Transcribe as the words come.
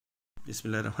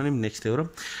Bismillahirrahmanirrahim. Next theorem.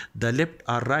 The left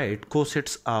or right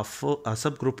cosets of a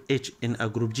subgroup H in a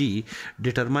group G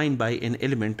determined by an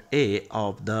element A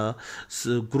of the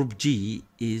group G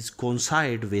is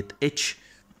coincide with H.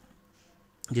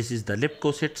 This is the left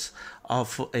cosets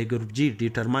of a group G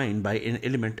determined by an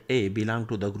element A belong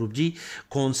to the group G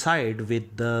coincide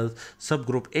with the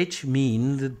subgroup H,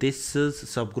 mean this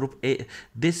subgroup A,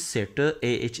 this set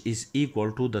AH is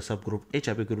equal to the subgroup H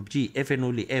of a group G if and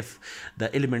only if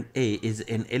the element A is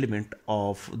an element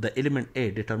of the element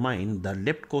A determine the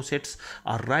left cosets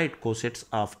or right cosets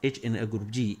of H in a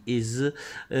group G is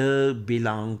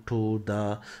belong to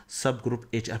the subgroup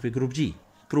H of a group G.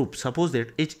 Proof. Suppose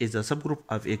that H is a subgroup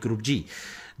of a group G,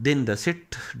 then the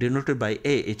set denoted by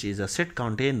AH is a set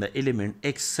contain the element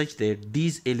X such that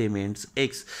these elements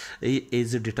X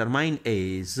is determined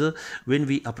as when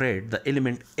we operate the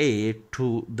element A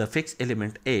to the fixed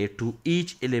element A to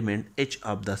each element H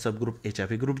of the subgroup H of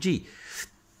a group G.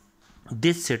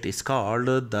 This set is called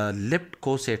the left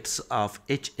cosets of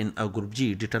H in a group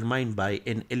G determined by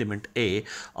an element A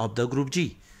of the group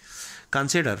G.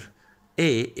 Consider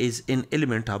A is an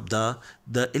element of the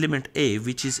element A,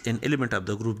 which is an element of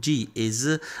the group G,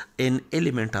 is an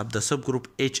element of the subgroup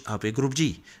H of a group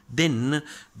G. Then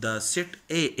the set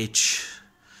AH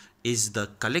is the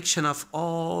collection of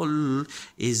all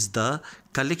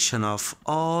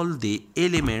the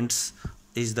elements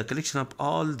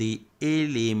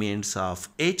of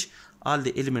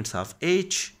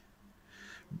H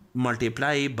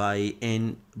multiply by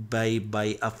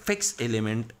a fixed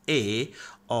element A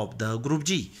of the group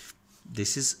G.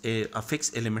 This is a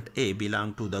fixed element A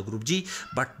belong to the group G,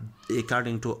 but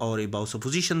according to our above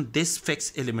supposition, this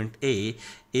fixed element A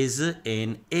is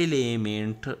an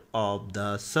element of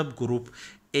the subgroup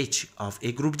H of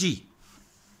a group G.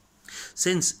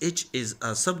 Since H is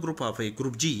a subgroup of a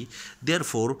group G,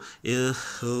 therefore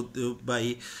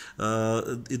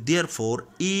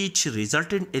each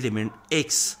resultant element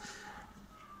X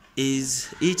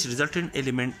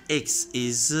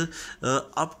is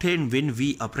obtained when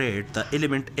we operate the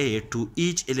element A to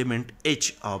each element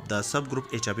H of the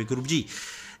subgroup H of a group G.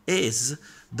 As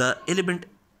the element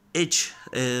H,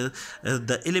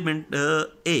 the element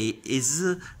A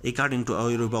is, according to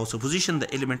our above supposition,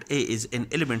 the element A is an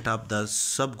element of the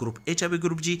subgroup H of a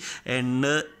group G, and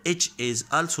H is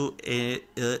also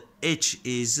H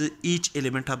is each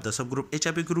element of the subgroup H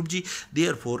of a group G.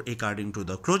 Therefore, according to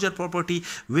the closure property,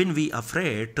 when we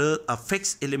operate a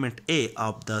fixed element A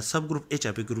of the subgroup H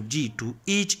of a group G to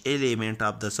each element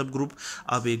of the subgroup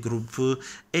of a group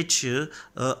H of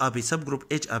a subgroup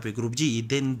H of a group G,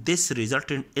 then this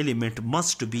resultant element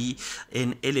must be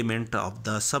an element of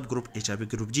the subgroup H of a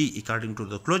group G according to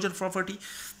the closure property.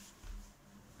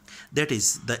 That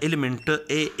is, the element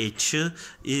AH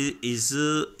is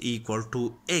equal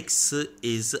to X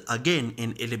is again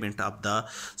an element of the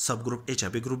subgroup H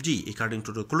of a group G according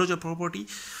to the closure property.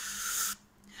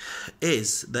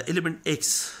 As the element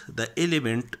X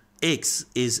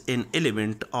is an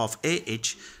element of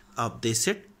AH of this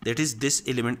set, that is, this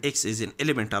element X is an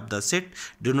element of the set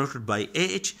denoted by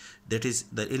AH, that is,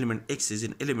 the element X is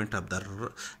an element of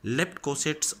the left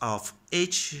cosets of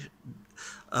H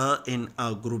in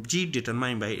a group G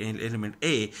determined by an element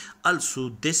A.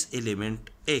 Also, this element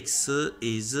X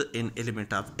is an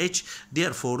element of H.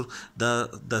 Therefore,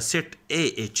 the set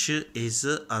AH is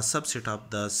a subset of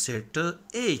the set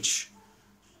H.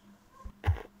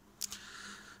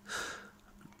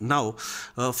 Now,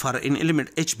 for an element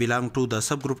H belong to the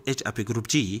subgroup H of a group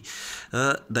G,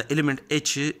 the element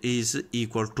H is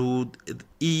equal to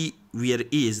E, where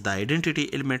E is the identity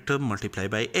element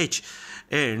multiplied by H,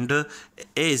 and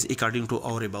as according to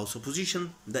our above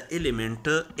supposition, the element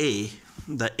A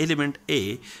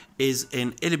is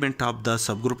an element of the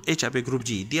subgroup H of a group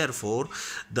G. Therefore,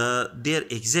 there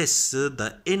exists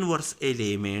the inverse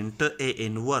element A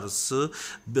inverse of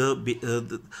the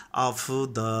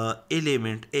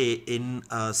element A in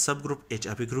a subgroup H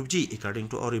of a group G according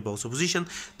to our above supposition.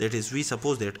 That is, we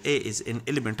suppose that A is an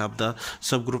element of the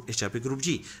subgroup H of a group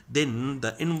G. Then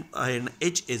and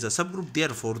H is a subgroup.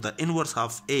 Therefore, the inverse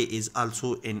of A is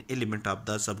also an element of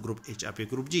the subgroup H of a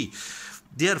group G.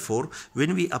 Therefore,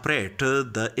 when we operate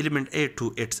the element A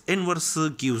to its inverse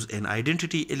gives an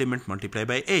identity element multiplied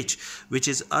by H, which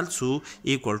is also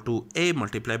equal to A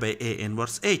multiplied by A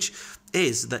inverse H.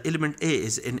 As the element A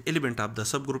is an element of the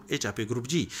subgroup H of a group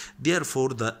G, therefore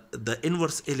the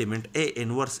inverse element A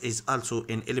inverse is also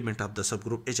an element of the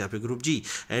subgroup H of a group G.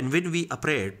 And when we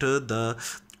operate the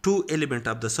two element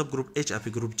of the subgroup H of a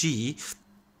group G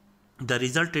the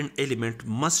resultant element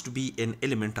must be an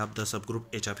element of the subgroup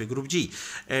H of a group G.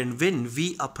 And when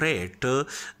we operate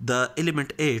the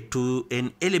element A to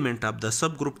an element of the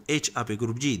subgroup H of a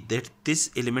group G, that this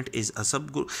element is a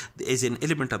subgroup, is an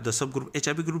element of the subgroup H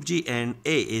of a group G, and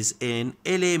A is an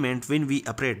element. When we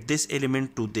operate this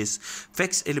element to this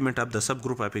fixed element of the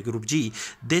subgroup of a group G,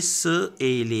 this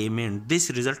element, this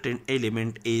resultant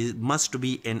element must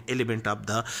be an element of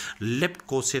the left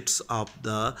cosets of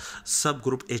the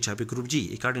subgroup H of a group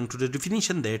G. According to the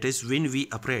definition, that is, when we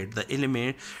operate the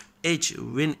element H,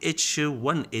 when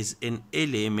H1 is an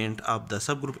element of the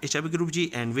subgroup H of a group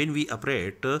G, and when we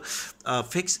operate a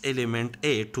fixed element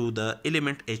A to the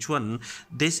element H1,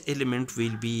 this element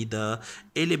will be the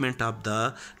element of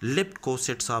the left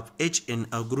cosets of H in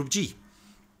a group G.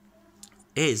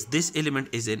 As this element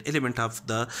is an element of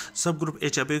the subgroup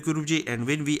H of a group G, and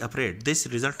when we operate this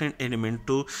resultant element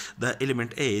to the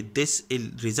element A, this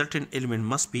resultant element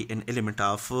must be an element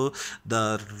of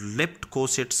the left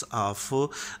cosets of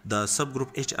the subgroup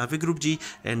H of a group G,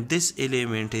 and this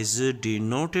element is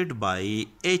denoted by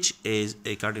H as,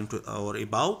 according to our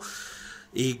above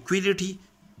equality,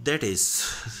 that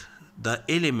is, the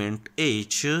element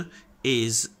H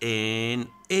is an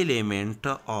element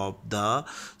of the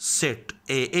set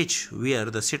AH, where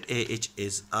the set AH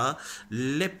is a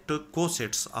left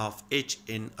cosets of H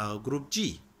in a group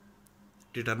G.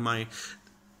 Determine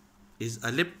is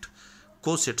a left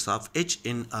cosets of H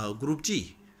in a group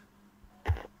G.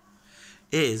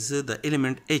 As the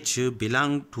element H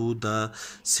belong to the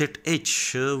set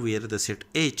H, where the set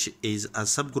H is a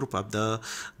subgroup of the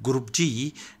group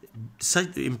G,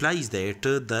 such implies that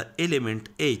the element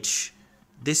H,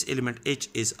 this element H,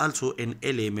 is also an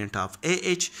element of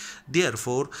AH.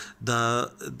 Therefore, the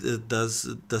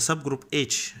subgroup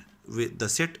H with the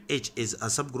set H is a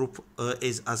subgroup,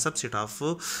 is a subset of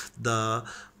the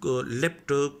left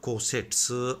cosets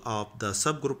of the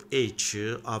subgroup H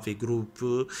of a group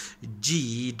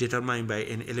G determined by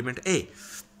an element A.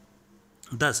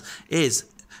 Thus, as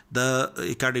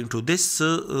according to this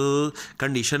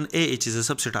condition, AH is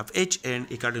a subset of H, and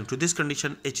according to this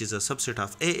condition, H is a subset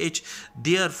of AH.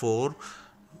 Therefore,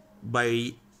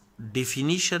 by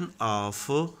definition of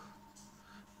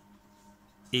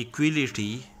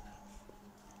equality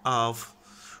of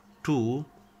two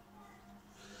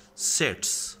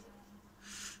sets,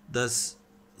 the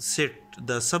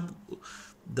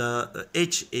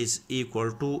H is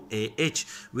equal to AH,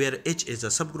 where H is a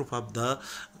subgroup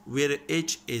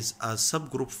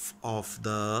of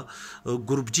the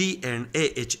group G, and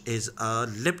AH is a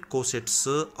left cosets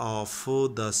of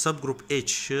the subgroup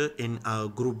H in a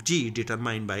group G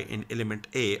determined by an element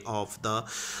A of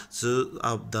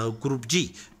the group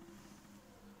G.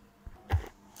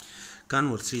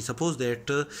 Conversely, suppose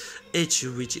that H,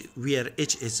 where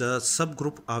H is a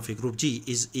subgroup of a group G,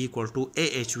 is equal to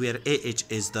AH, where AH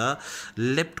is the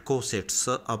left cosets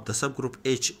of the subgroup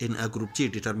H in a group G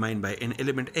determined by an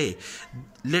element A.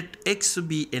 Let X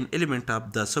be an element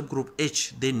of the subgroup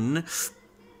H, then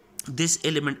this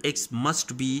element X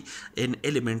must be an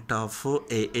element of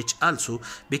AH also,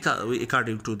 because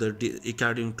according to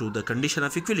the condition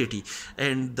of equality,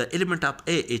 and the element of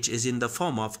AH is in the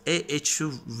form of AH,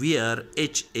 where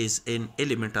H is an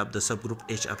element of the subgroup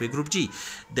H of a group G.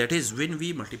 That is, when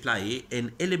we multiply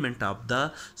an element of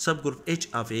the subgroup H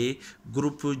of a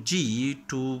group G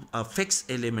to a fixed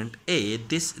element A,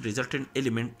 this resultant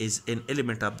element is an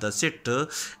element of the set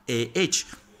AH,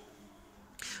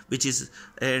 which is,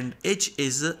 and H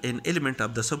is an element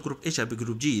of the subgroup H of a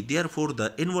group G. Therefore,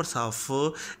 the inverse of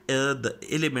the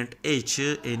element H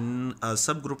in a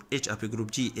subgroup H of a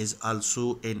group G is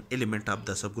also an element of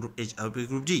the subgroup H of a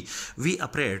group G. We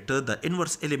operate the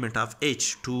inverse element of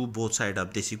H to both sides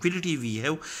of this equality. We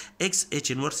have X H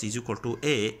inverse is equal to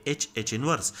A H H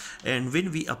inverse, and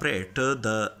when we operate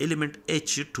the element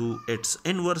H to its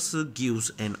inverse,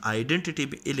 gives an identity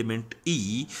element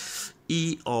E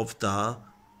of the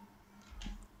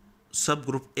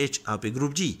subgroup H of a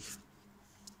group G,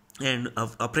 and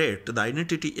operate the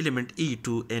identity element E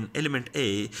to an element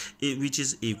A, which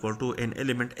is equal to an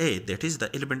element A. That is, the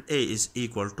element A is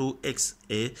equal to X.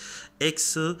 The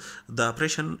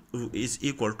operation is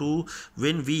equal to,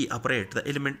 when we operate the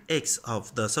element X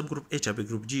of the subgroup H of a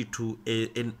group G to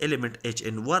an element H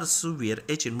inverse, where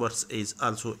H inverse is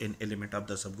also an element of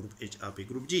the subgroup H of a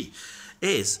group G.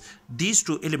 As these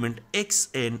two elements X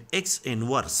and X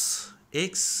inverse,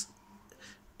 X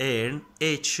and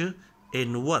H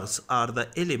inverse are the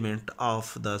element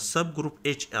of the subgroup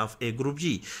H of a group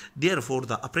G. Therefore,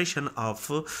 the operation of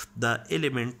the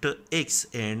element X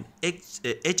and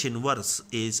H inverse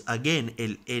is again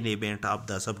an element of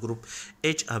the subgroup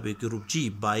H of a group G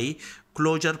by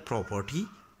closure property.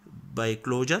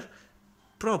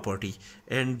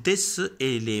 And this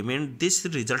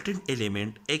resultant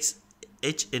element X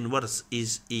H inverse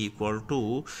is equal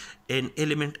to an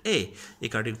element A.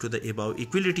 According to the above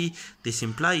equality, this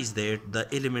implies that the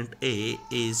element A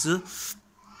is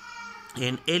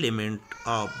an element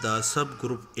of the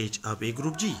subgroup H of a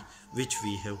group G, which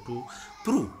we have to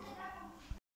prove.